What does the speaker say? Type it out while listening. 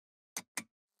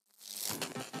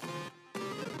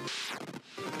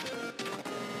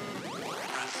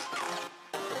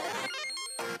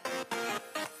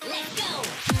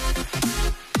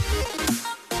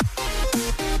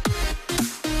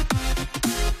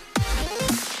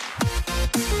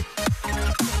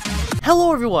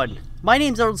Hello everyone, my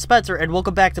name's EmeraldSpencer and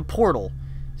welcome back to P0rtal.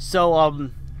 So,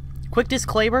 quick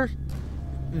disclaimer,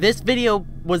 this video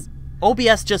was,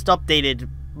 OBS just updated,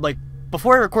 like,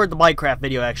 before I recorded the Minecraft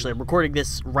video actually. I'm recording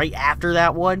this right after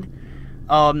that one,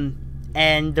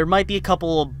 and there might be a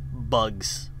couple of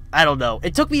bugs. I don't know.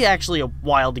 It took me actually a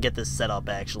while to get this set up,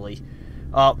 actually.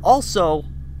 Also,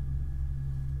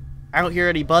 I don't hear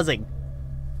any buzzing.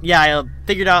 Yeah, I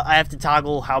figured out I have to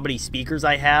toggle how many speakers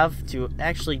I have to...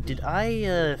 Actually, did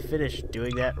I finish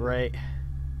doing that right?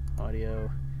 Audio.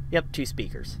 Yep, 2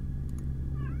 speakers.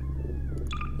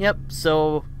 Yep,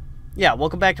 so... Yeah,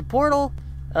 welcome back to P0rtal.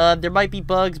 There might be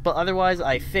bugs, but otherwise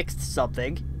I fixed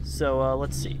something. So,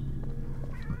 let's see.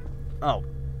 Oh.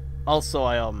 Also,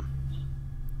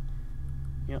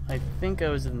 you know, I think I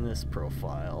was in this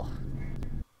profile.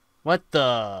 What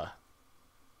the...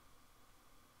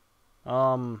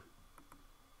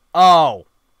 Oh!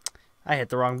 I hit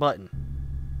the wrong button.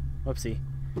 Whoopsie.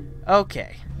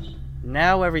 Okay.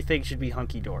 Now everything should be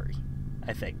hunky-dory.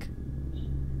 I think.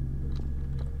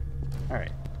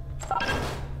 Alright.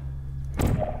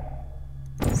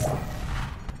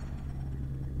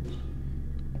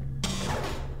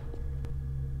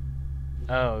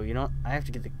 Oh, you know what? I have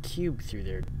to get the cube through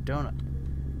there, don't I?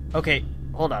 Okay,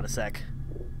 hold on a sec.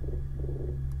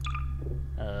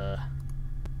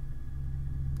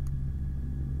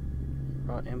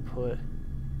 Input.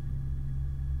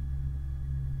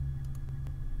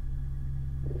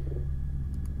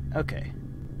 Okay.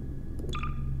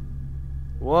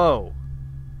 Whoa.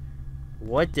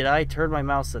 What did I turn my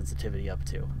mouse sensitivity up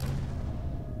to?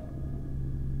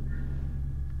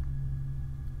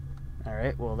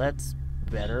 Alright, well that's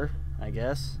better, I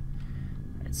guess.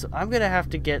 Alright, so I'm gonna have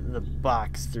to get the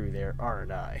box through there,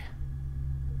 aren't I?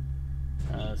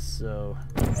 So...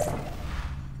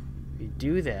 you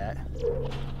do that,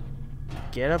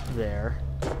 get up there,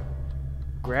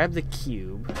 grab the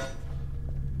cube.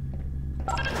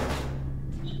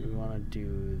 We want to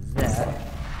do that.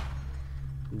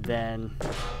 Then,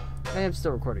 I am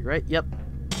still recording, right? Yep.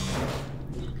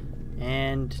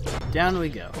 And down we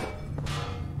go.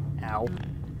 Ow.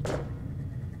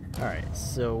 Alright,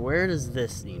 so where does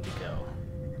this need to go?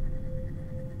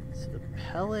 So the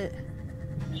pellet...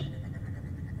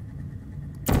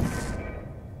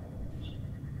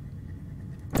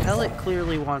 Pellet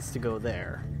clearly wants to go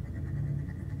there.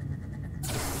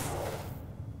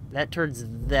 That turns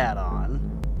that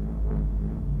on.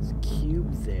 There's a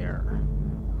cube there.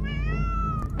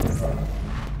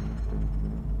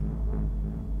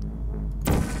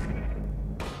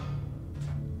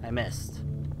 I missed.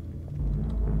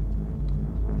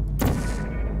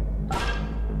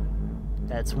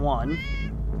 That's one.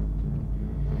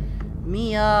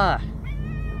 Mia!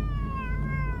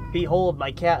 Behold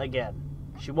my cat again.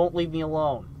 She won't leave me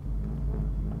alone.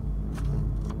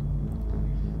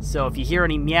 So if you hear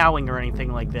any meowing or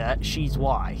anything like that, she's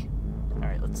why.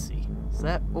 Alright, let's see. So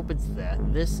that opens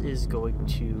that. This is going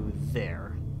to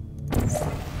there.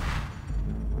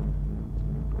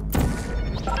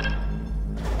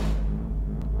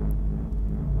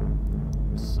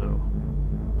 So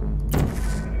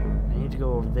I need to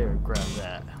go over there and grab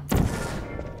that.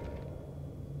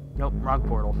 Nope, wrong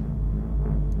portal.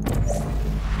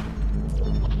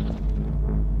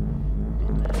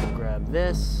 And then grab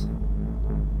this.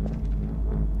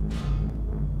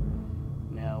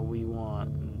 Now we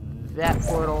want that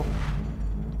portal.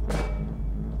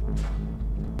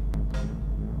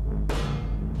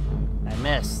 I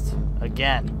missed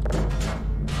again.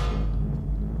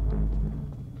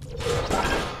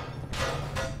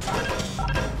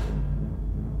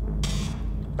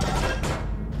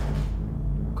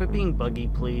 Quit being buggy,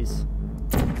 please.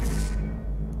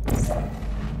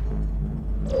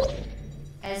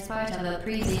 As part of a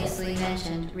previously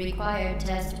mentioned required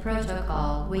test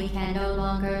protocol, we can no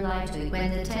longer lie to you.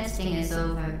 When the testing is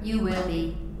over, you will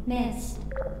be missed.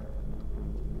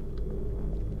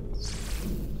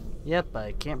 Yep,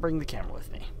 I can't bring the camera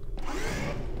with me.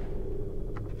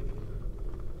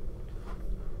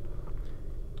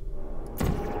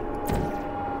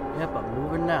 Yep, I'm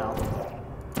moving now.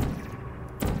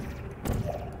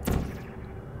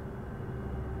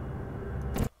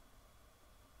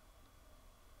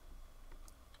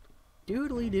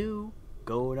 Doodly-doo,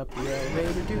 going up the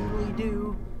elevator,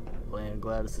 doodly-doo. Playing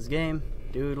Gladys's game,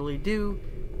 doodly-doo.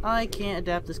 I can't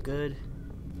adapt this good.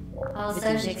 All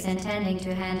subjects intending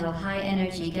to handle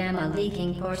high-energy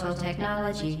gamma-leaking portal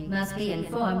technology must be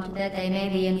informed that they may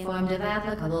be informed of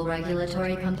applicable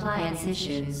regulatory compliance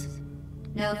issues.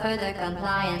 No further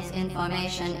compliance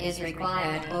information is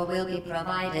required or will be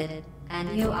provided,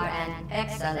 and you are an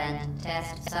excellent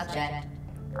test subject.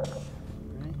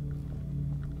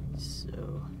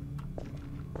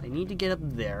 I need to get up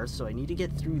there, so I need to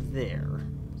get through there.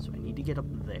 So I need to get up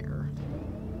there.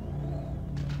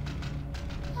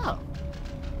 Oh.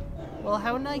 Well,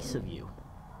 how nice of you.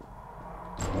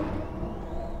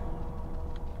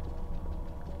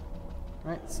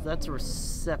 Right, so that's a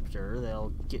receptor that'll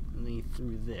get me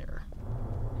through there.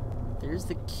 There's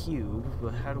the cube,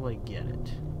 but how do I get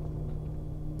it?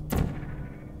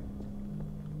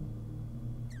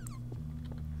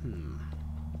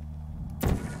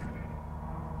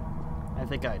 I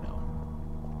think I know.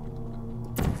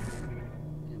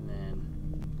 And then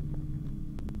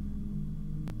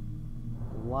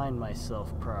align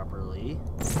myself properly.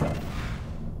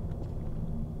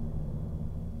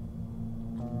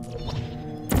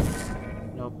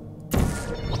 Nope.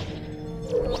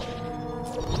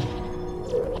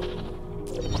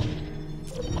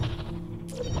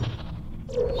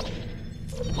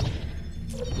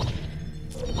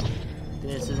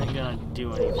 This isn't gonna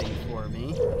do anything for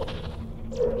me.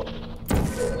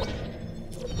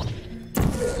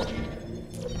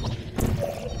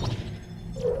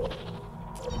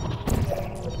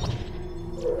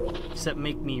 Except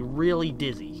make me really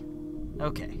dizzy.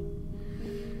 Okay.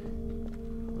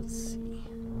 Let's see.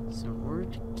 So in order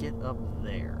to get up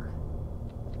there...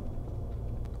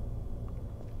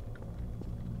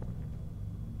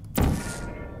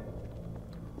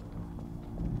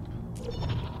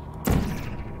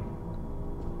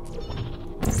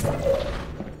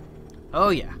 Oh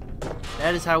yeah,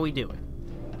 that is how we do it.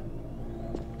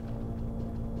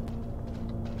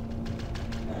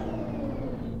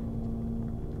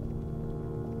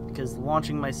 Because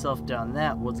launching myself down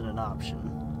that wasn't an option.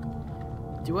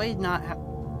 Do I not have...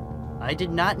 I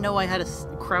did not know I had a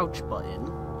crouch button.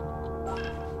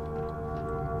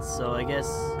 So I guess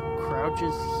crouch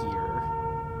is here.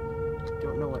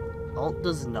 Don't know what... Alt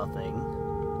does nothing.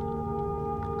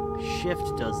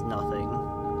 Shift does nothing.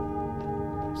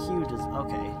 Q does...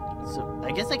 Okay. So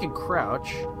I guess I can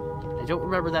crouch. I don't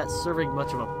remember that serving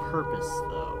much of a purpose,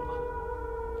 though.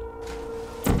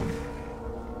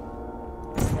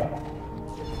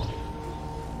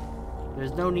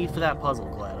 There's no need for that puzzle,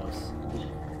 GLaDOS.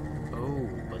 Oh,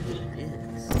 but it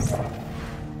is.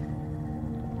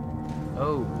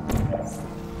 Oh.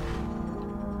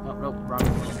 Oh, nope, wrong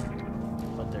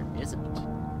one. But there isn't.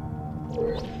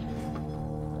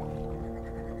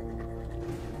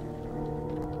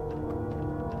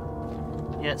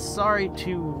 Yeah, sorry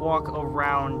to walk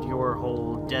around your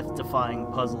whole death-defying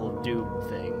puzzle of doom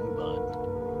thing, but...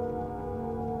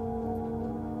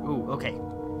 Ooh, okay.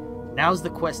 Now's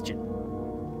the question.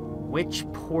 Which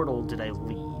portal did I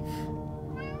leave?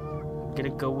 I'm gonna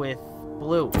go with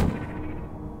blue.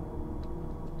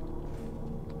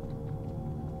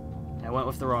 I went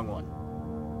with the wrong one.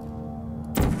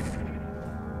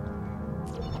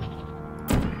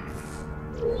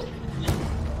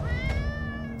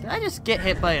 Did I just get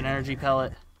hit by an energy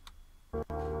pellet?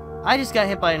 I just got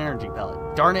hit by an energy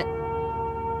pellet. Darn it.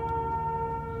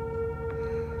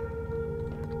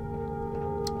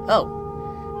 Oh.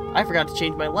 I forgot to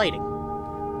change my lighting.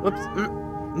 Whoops.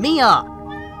 Mia!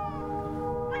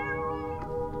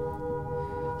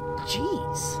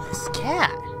 Jeez, this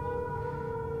cat.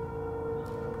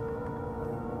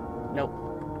 Nope.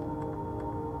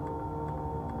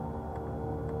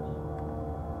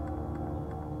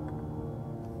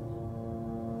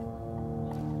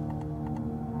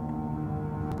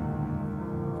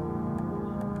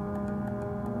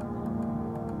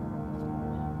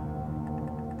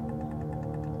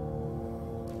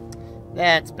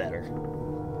 That's better.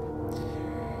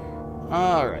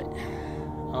 Alright.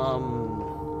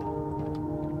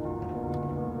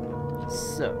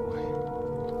 So.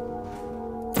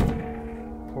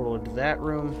 Portal into that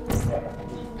room.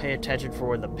 Pay attention for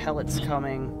where the pellet's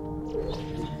coming.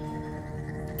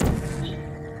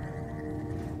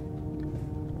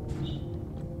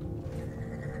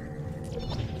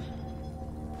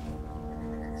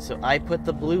 So I put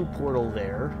the blue portal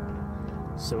there.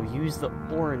 So use the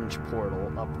orange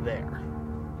portal up there.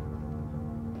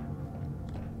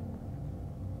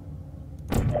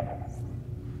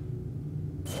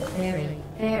 Very,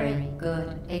 very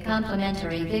good. A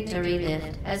complimentary victory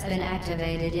lift has been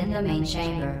activated in the main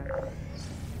chamber.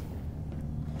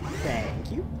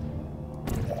 Thank you.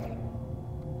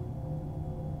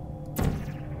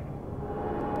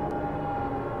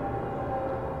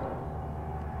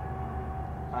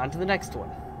 On to the next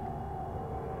one.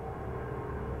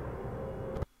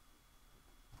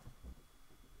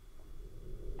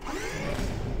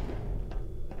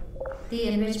 The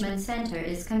Enrichment Center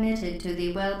is committed to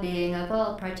the well-being of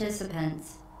all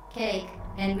participants. Cake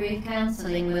and brief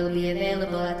counseling will be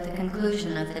available at the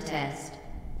conclusion of the test.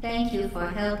 Thank you for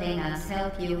helping us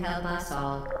help you help us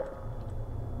all.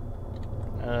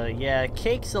 Yeah,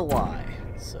 cake's a lie,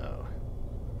 so...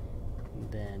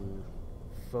 Then...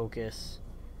 focus...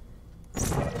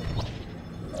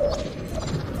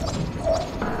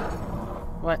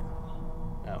 What?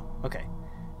 Oh, okay.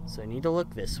 So I need to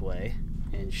look this way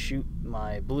and shoot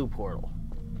my blue portal.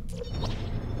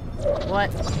 What?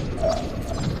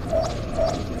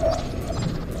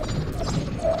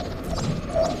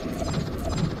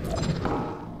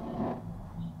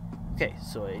 Okay,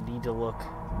 so I need to look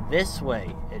this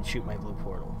way and shoot my blue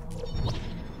portal.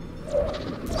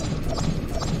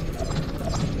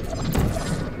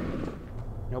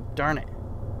 Nope, darn it.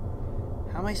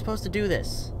 How am I supposed to do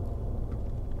this?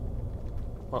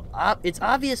 Well, it's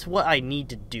obvious what I need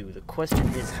to do. The question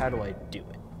is, how do I do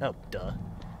it? Oh, duh.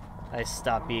 I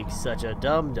stopped being such a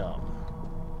dum-dum.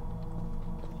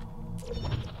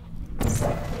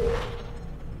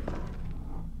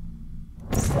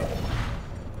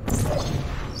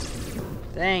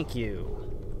 Thank you.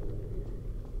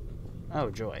 Oh,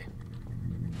 joy.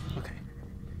 Okay.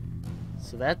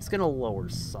 So that's gonna lower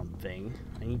something.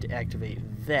 I need to activate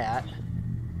that.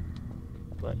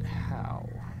 But how?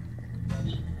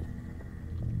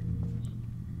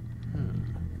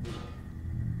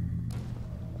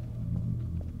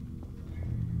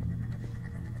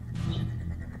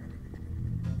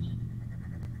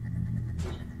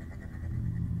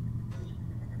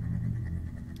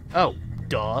 Oh,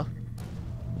 duh.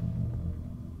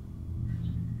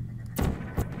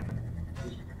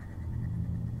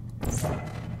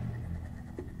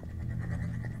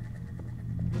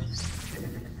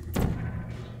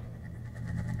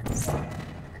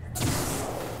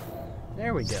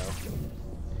 There we go.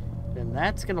 Then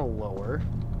that's gonna lower.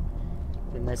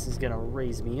 Then this is gonna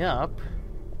raise me up.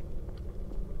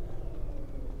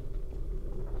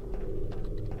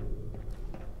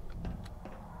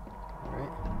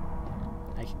 Alright.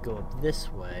 I can go up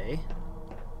this way.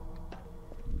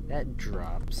 That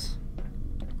drops.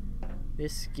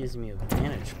 This gives me a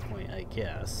vantage point, I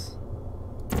guess.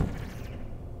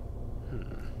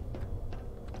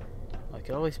 I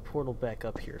could always portal back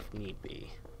up here if need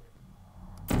be.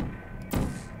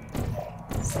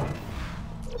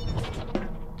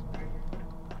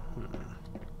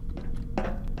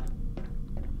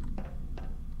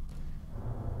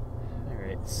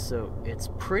 Alright, so it's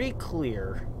pretty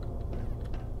clear.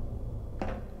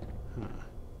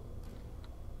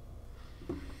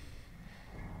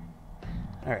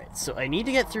 Alright, so I need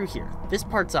to get through here. This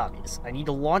part's obvious. I need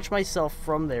to launch myself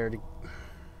from there to...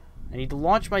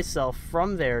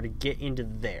 get into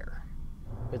there.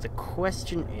 But the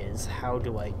question is, how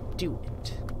do I do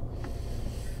it?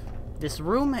 This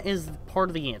room is part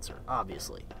of the answer,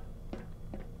 obviously.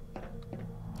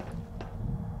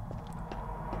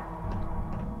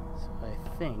 So I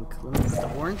think, let me put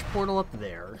the orange portal up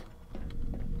there.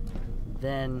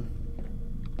 Then,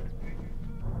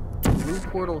 blue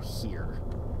portal here.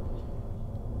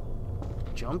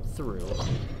 Jump through.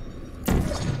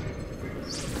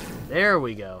 There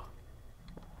we go.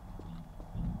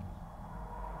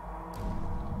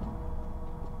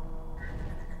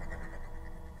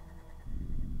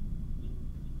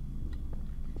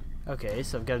 Okay,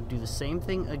 so I've got to do the same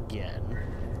thing again.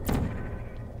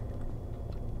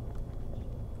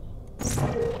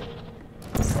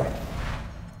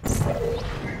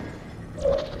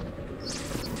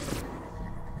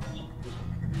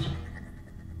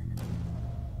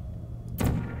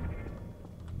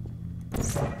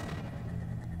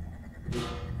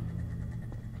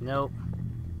 Nope.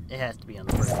 It has to be on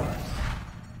the first one.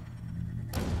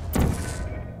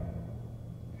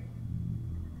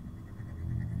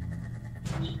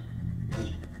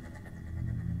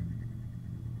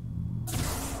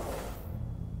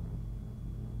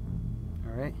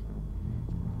 Alright.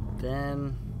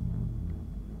 Then...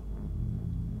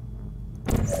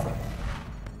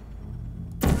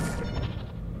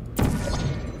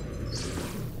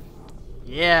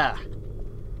 yeah!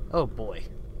 Oh boy.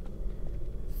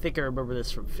 I think I remember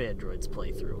this from Fandroid's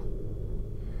playthrough.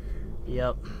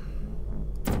 Yep.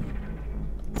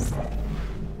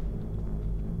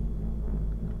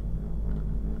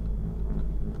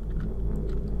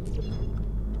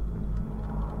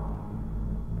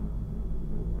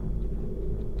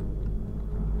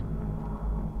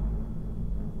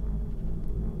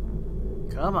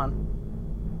 Come on.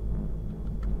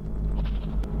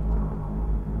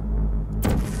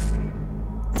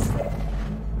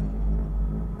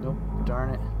 Nope, darn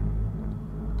it.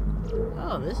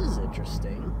 Oh, this is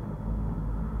interesting.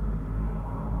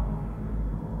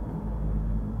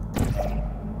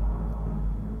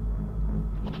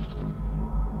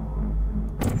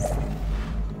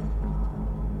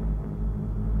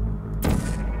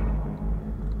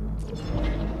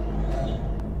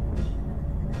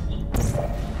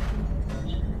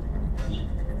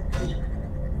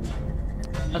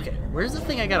 Okay, where's the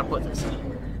thing I gotta put this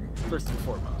in? First and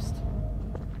foremost.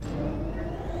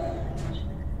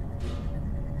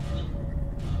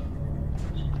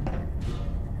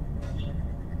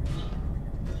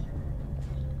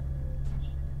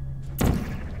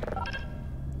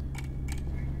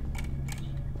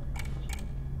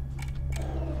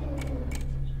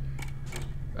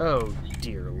 Oh,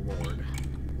 dear Lord.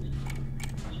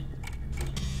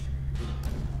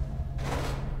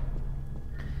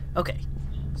 Okay,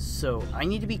 so I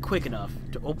need to be quick enough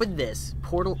to open this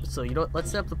portal. So, you know what? Let's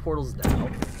set up the portals now.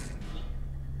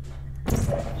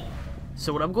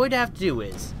 So what I'm going to have to do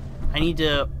is, I need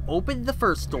to open the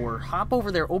first door, hop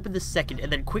over there, open the second,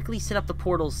 and then quickly set up the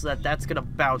portals so that that's going to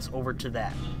bounce over to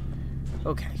that.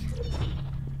 Okay.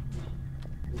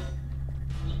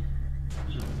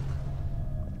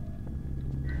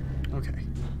 Okay.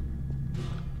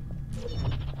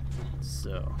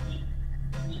 So,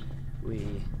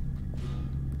 we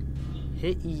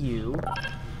hit you,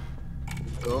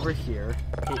 go over here,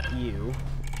 hit you.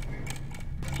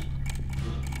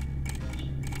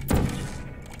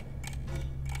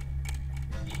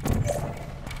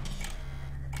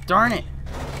 Darn it!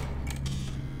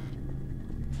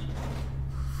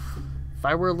 If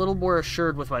I were a little more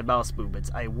assured with my mouse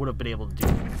movements, I would have been able to do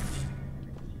it.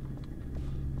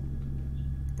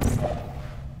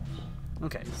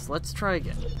 Okay, so let's try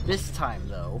again. This time,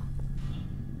 though,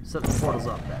 set the portals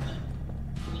up better.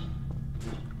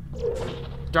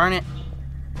 Darn it!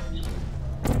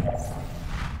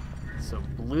 So,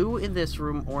 blue in this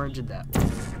room, orange in that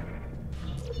one.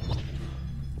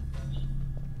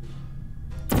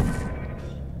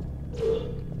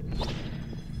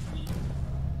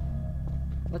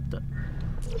 What the?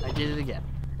 I did it again.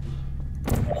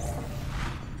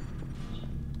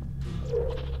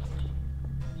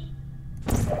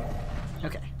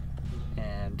 Okay.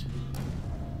 And...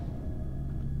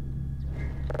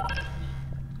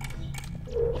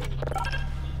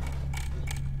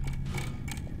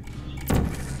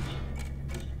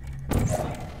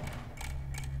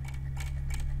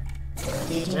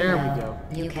 there we go.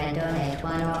 You can donate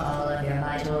one or all of your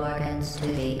vital organs to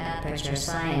the Aperture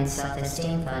Science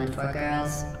Self-Esteem Fund for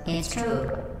Girls. It's true.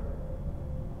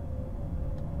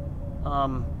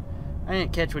 I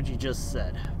didn't catch what you just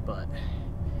said, but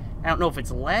I don't know if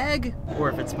it's lag or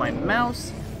if it's my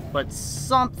mouse, but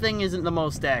something isn't the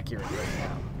most accurate right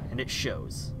now, and it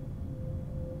shows.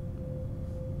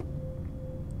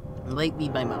 Might be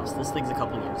my mouse. This thing's a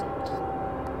couple years old.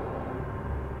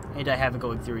 And I have it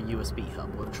going through a USB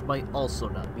hub, which might also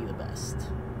not be the best.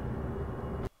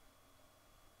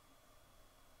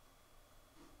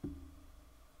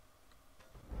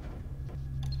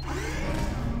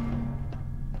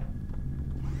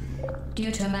 Due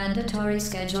to mandatory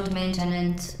scheduled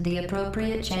maintenance, the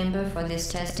appropriate chamber for this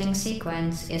testing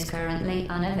sequence is currently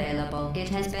unavailable. It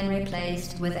has been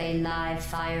replaced with a live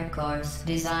fire course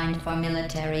designed for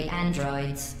military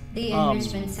androids. The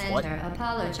Enrichment Center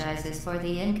apologizes for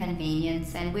the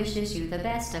inconvenience and wishes you the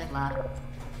best of luck.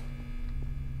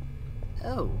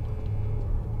 Oh.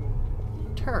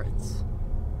 Turrets.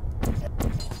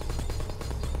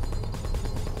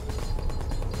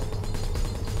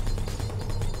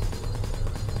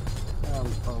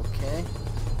 Okay.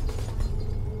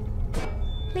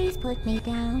 Please put me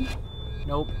down.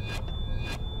 Nope.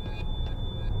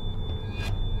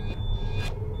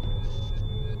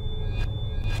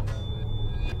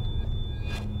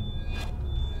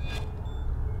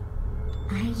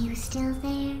 Are you still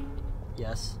there?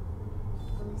 Yes.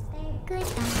 Who's there?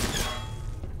 Goodbye.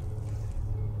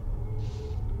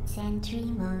 Sentry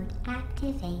mode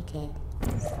activated.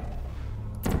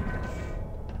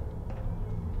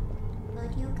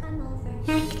 Would you come over?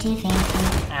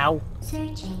 Activated. Ow.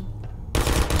 Searching.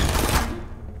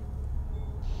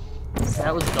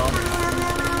 That was dumb.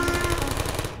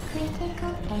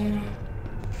 Critical error.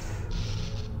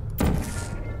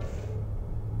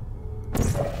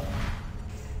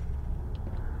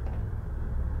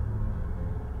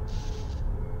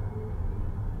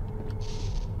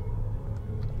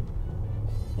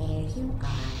 There you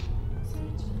are.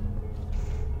 Searching.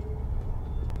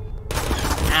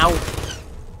 Ow. Are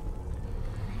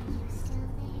you still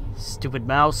there? Stupid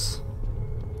mouse.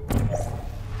 Target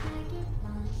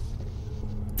lost.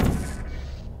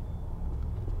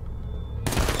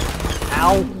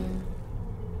 Ow.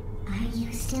 Are you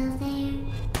still there?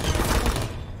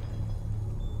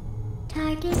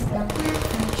 Target not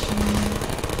malfunctioning.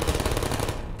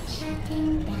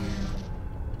 Shutting down.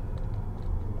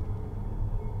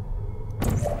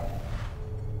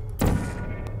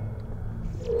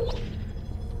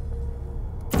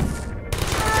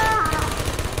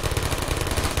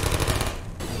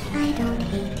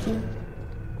 hate you.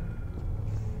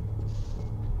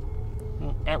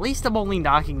 At least I'm only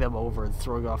knocking them over and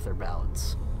throwing off their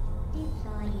balance.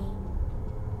 Deploying.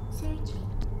 Searching.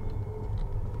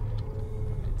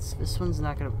 This one's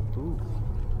not gonna... Ooh.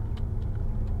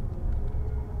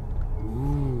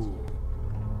 Ooh.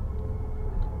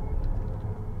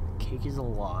 Cake is a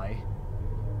lie.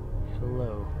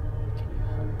 Hello. Can you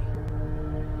help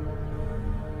me?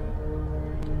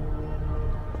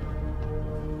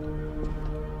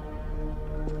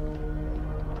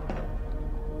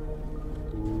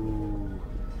 Ooh.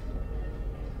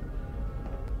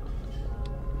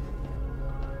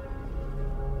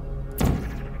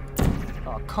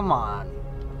 Oh, come on.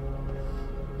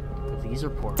 But these are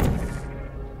portable.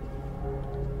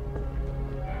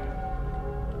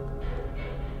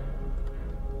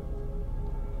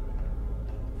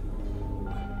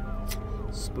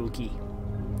 Spooky.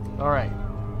 Alright.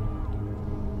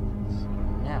 So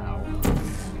now...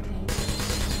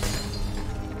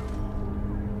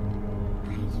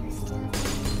 Are you still there?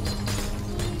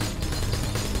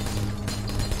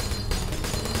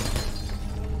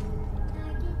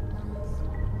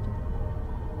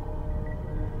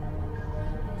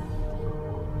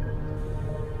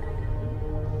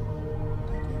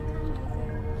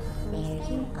 There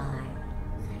you are.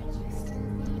 Are you still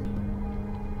there?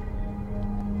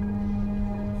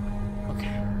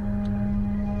 Okay.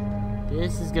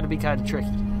 This is gonna be kind of tricky.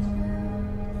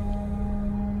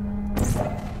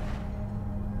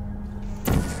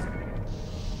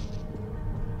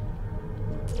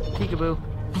 Peekaboo.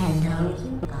 Hello,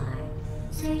 you are.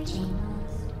 Searching.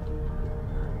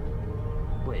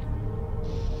 Wait.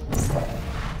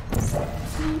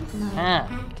 Sleep mode Ah.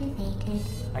 activated.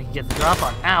 I can get the drop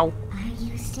on. Ow! Are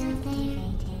you still there?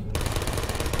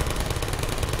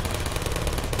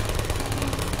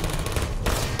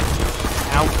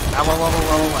 Ow! Ow! Ow! Ow!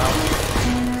 Ow! Ow!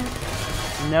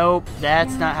 Nope,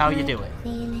 that's not how you do it.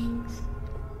 Feelings.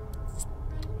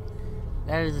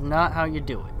 That is not how you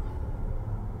do it.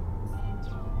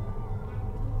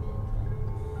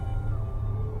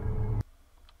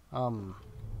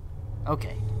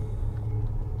 Okay.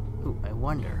 Ooh, I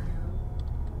wonder.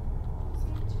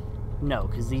 No,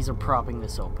 because these are propping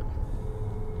this open.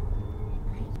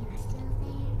 Are you still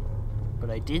there? But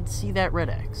I did see that red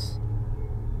X.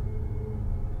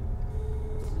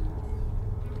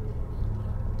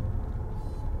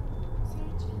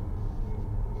 Searching.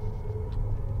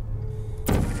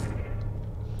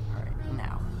 Alright,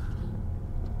 now.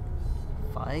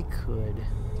 If I could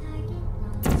Target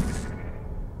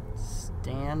lost.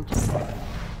 stand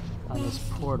on this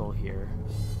portal here.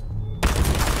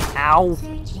 Ow!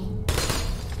 Searching.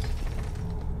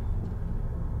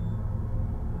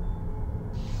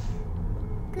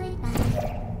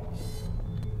 Goodbye.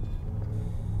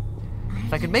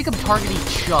 If I could make them target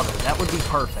each other, that would be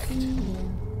perfect. See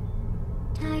you.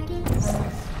 Target lost.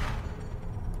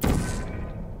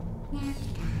 Nap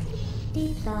time.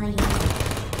 Deploying.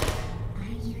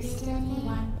 Are you still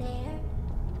there?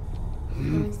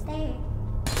 Who's there?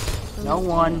 No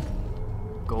one.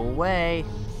 Go away.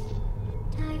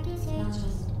 Target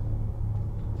lost.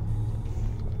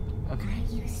 Okay. Are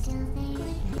you still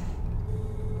there?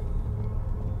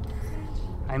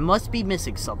 I must be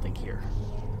missing something here.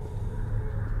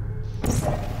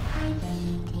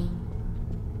 Hibernating.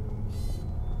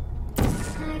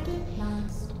 Target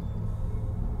lost.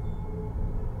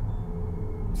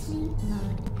 Sleep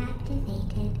mode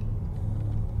activated.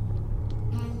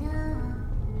 Hello.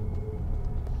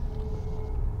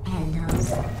 Hello.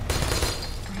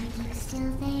 Are you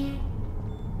still there?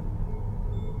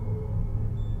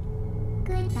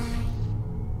 Goodbye.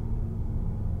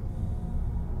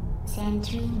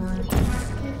 Sentry mode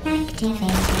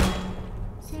activated.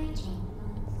 Searching.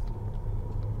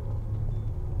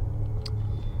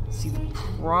 See, the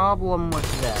problem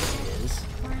with that is...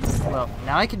 Well,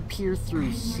 now I can peer through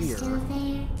here. Still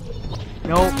there?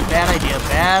 Nope, bad idea,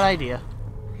 bad idea.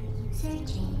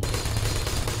 Searching.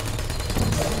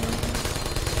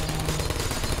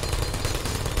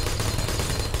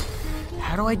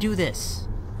 How do I do this?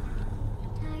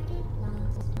 Target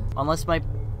lost. Unless my...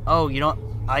 Oh, you know what?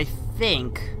 I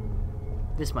think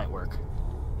this might work.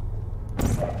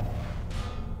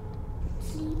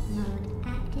 Sleep mode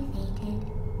activated.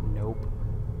 Nope.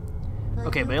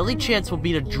 Okay, my only chance will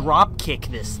be to drop kick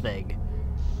this thing.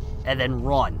 And then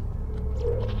run.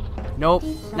 Nope,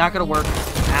 not gonna work.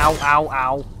 Ow, ow,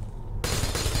 ow.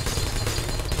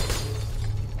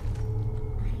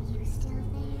 Are you still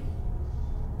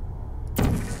there?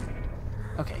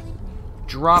 Okay.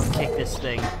 Drop kick this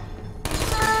thing.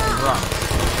 And run.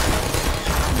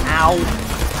 Ow.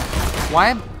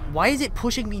 Why is it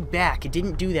pushing me back? It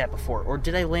didn't do that before. Or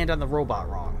did I land on the robot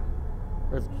wrong?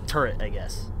 Or the turret, I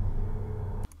guess.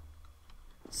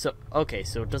 So, okay,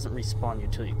 so it doesn't respawn you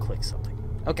until you click something.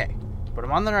 Okay, but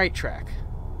I'm on the right track.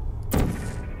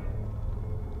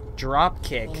 Drop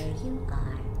kick. There you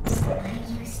are. Are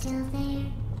you still there?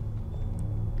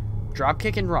 Drop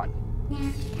kick and run.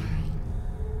 Nap time.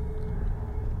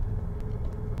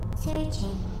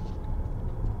 Searching.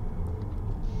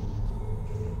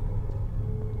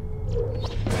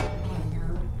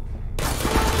 Hello.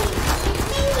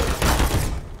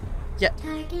 Yeah,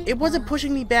 Target it wasn't locked.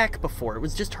 pushing me back before. It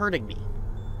was just hurting me.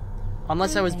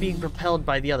 Unless I was being propelled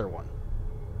by the other one.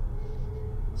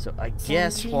 So I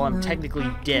guess while I'm technically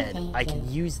dead, I can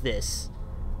use this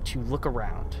to look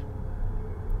around.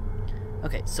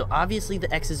 Okay, so obviously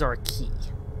the X's are a key.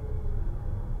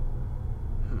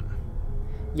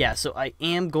 Yeah, so I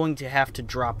am going to have to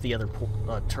drop the other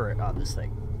turret on this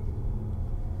thing.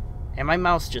 And my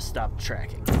mouse just stopped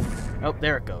tracking. Oh,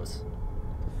 there it goes.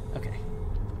 Okay.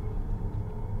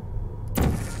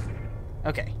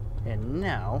 Okay, and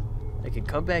now I can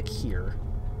come back here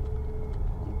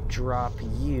and drop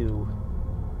you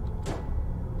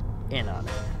in on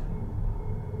it.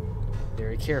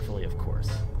 Very carefully, of course.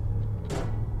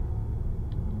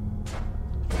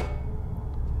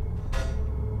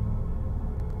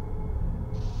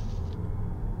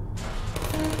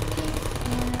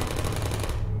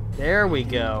 There we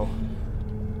go.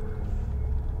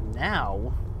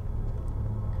 Now,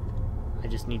 I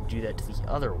just need to do that to the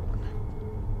other one.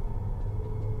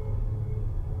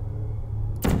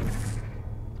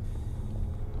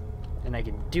 And I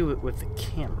can do it with the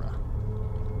camera.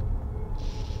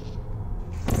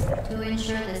 To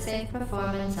ensure the safe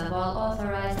performance of all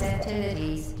authorized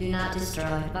activities, do not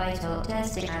destroy vital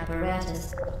testing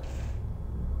apparatus.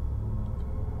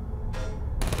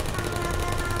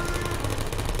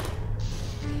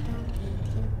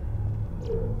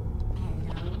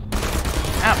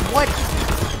 Ah, what?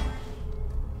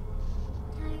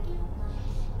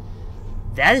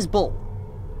 That is bull.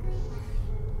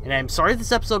 And I'm sorry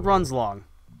this episode runs long,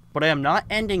 but I am not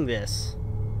ending this.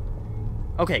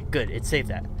 Okay, good, it saved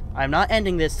that. I'm not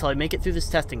ending this till I make it through this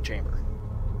testing chamber.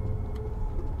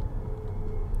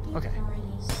 Okay.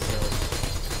 So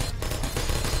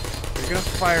you're gonna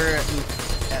fire at me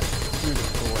through the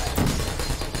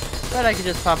glass. But I could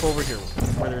just pop over here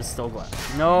where there's still glass.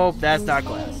 Nope, that's not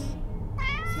glass.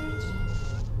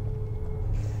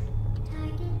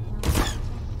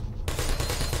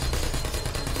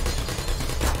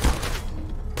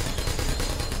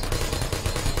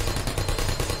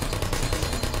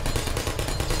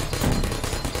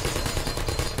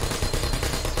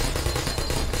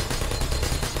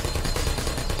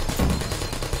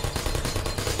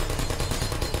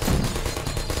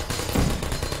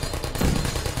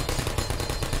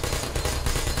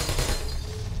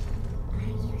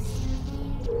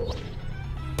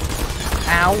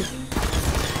 Ow.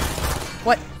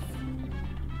 What?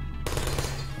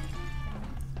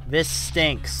 This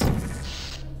stinks.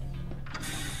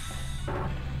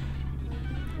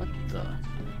 What the?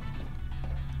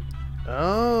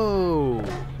 Oh.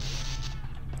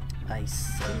 I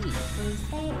see.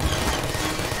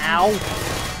 Ow.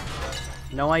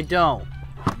 No, I don't.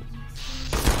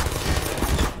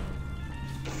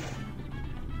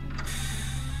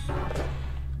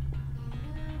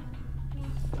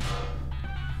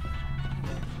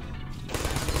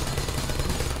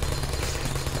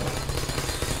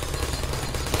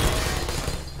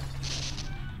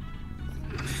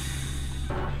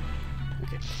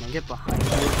 Okay, can I get behind you?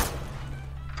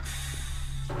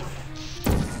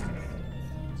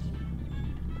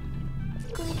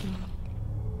 Good night.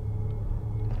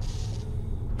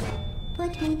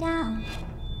 Put me down.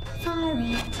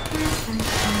 Sorry.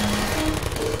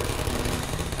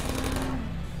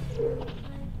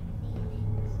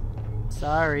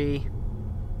 Sorry.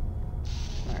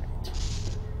 Alright.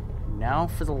 Now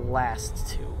for the last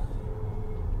two.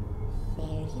 There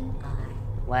you are.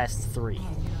 Last three.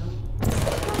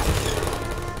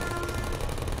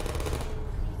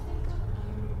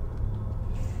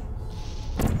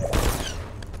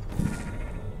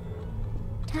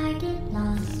 Target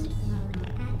lost. Mode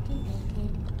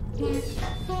activated.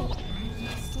 Now, hey, are you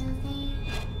still there?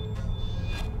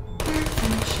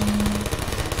 Malfunction.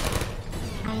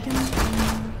 I don't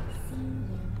know. See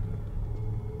you.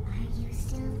 Are you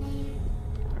still there?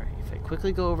 Alright, if I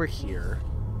quickly go over here.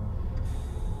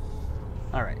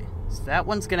 Alright, so that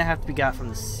one's gonna have to be got from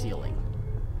the ceiling.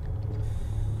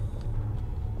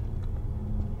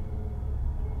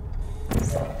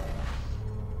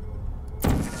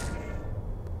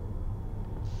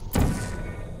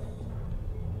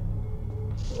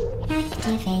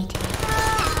 activated.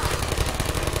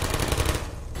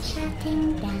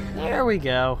 Shutting down. There we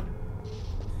go.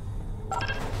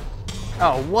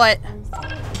 Oh, what?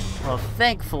 Well,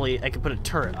 thankfully, I can put a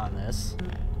turret on this.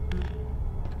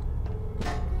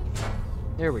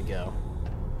 There we go.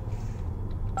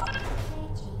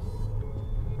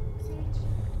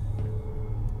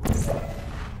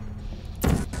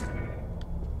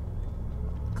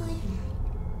 Good night.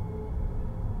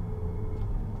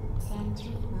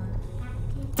 Sentry mode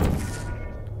active.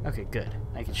 Okay, good.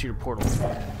 I can shoot a portal through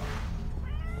it.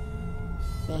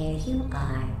 There you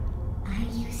are. Are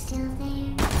you still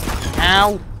there?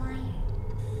 Ow! Quiet.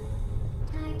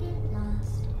 Target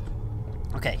lost.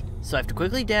 Okay, so I have to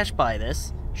quickly dash by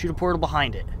this, shoot a portal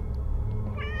behind it.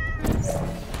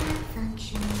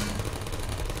 Malfunction.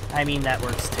 I mean, that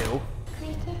works too.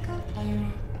 Critical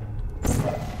error.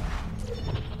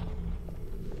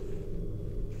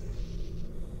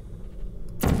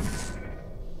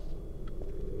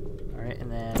 Alright,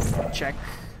 and then check.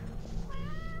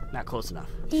 Not close enough.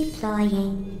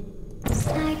 Deploying.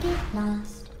 Target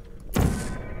lost.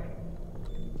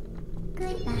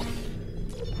 Goodbye.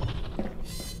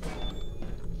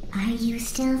 Are you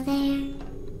still there?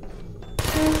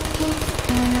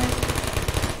 Protect error.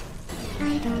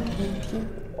 I don't hate you.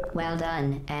 Well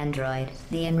done, Android.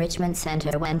 The Enrichment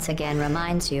Center once again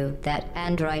reminds you that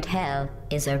Android Hell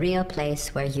is a real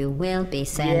place where you will be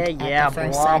sent Yeah, at the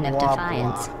first blah, sign of blah,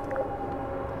 defiance.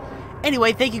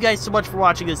 Anyway, thank you guys so much for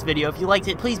watching this video. If you liked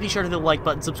it, please be sure to hit the like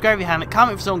button, subscribe if you haven't,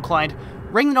 comment if so inclined,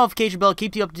 ring the notification bell,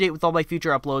 keep you up to date with all my future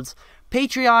uploads.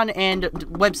 Patreon and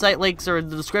website links are in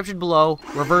the description below,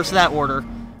 reverse that order,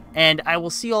 and I will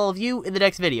see all of you in the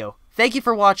next video. Thank you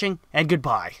for watching, and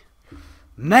goodbye.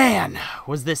 Man,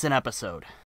 was this an episode.